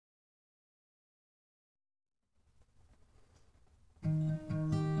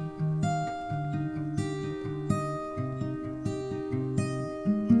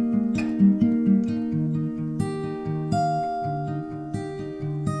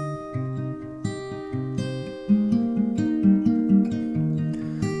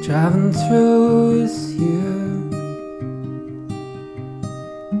driving through with you.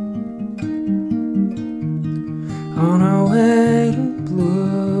 On our way to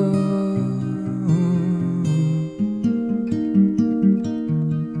blue.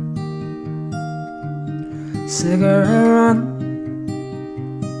 Cigarette run.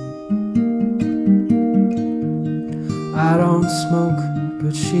 I don't smoke,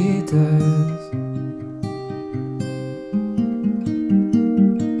 but she does.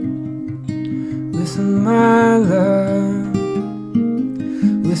 Listen, my love.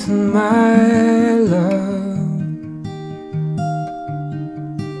 Listen, my love.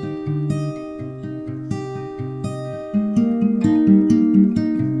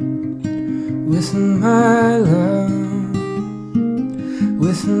 Listen, my love.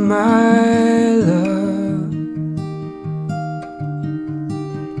 Listen, my love.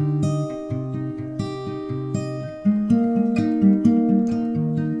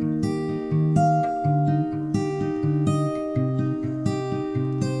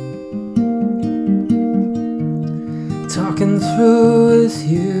 Talking through with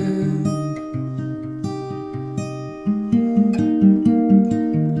you.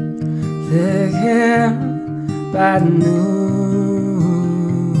 Thick hair, bad news.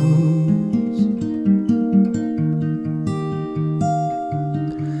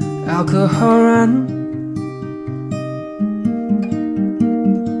 Alcohol run.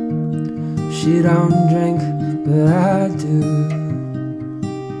 She don't drink, but I do.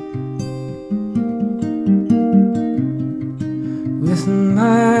 Listen,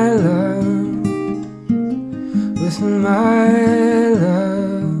 my love. Listen, my love.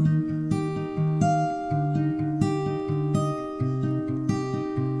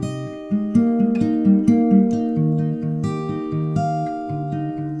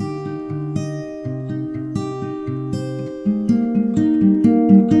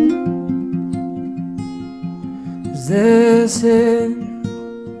 Is this it?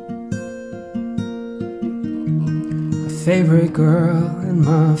 My favorite girl and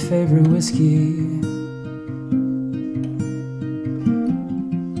my favorite whiskey.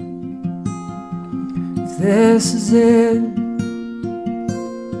 If this is it,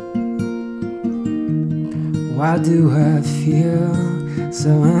 why do I feel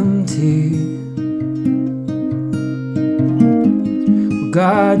so empty? Well,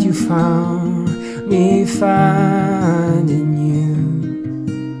 God, you found me finding you.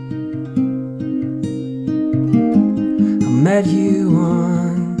 I met you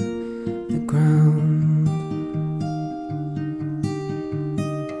on the ground.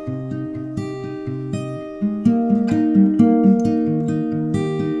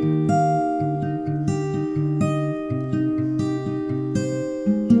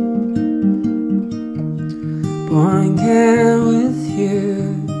 Born again with you.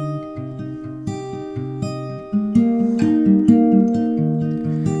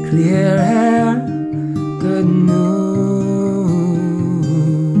 Clear hair, good news.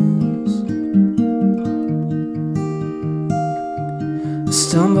 I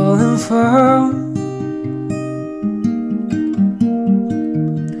stumble and fall.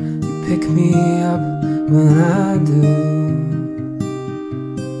 You pick me up when I do.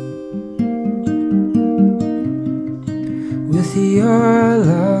 With your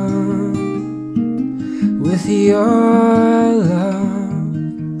love, with your love.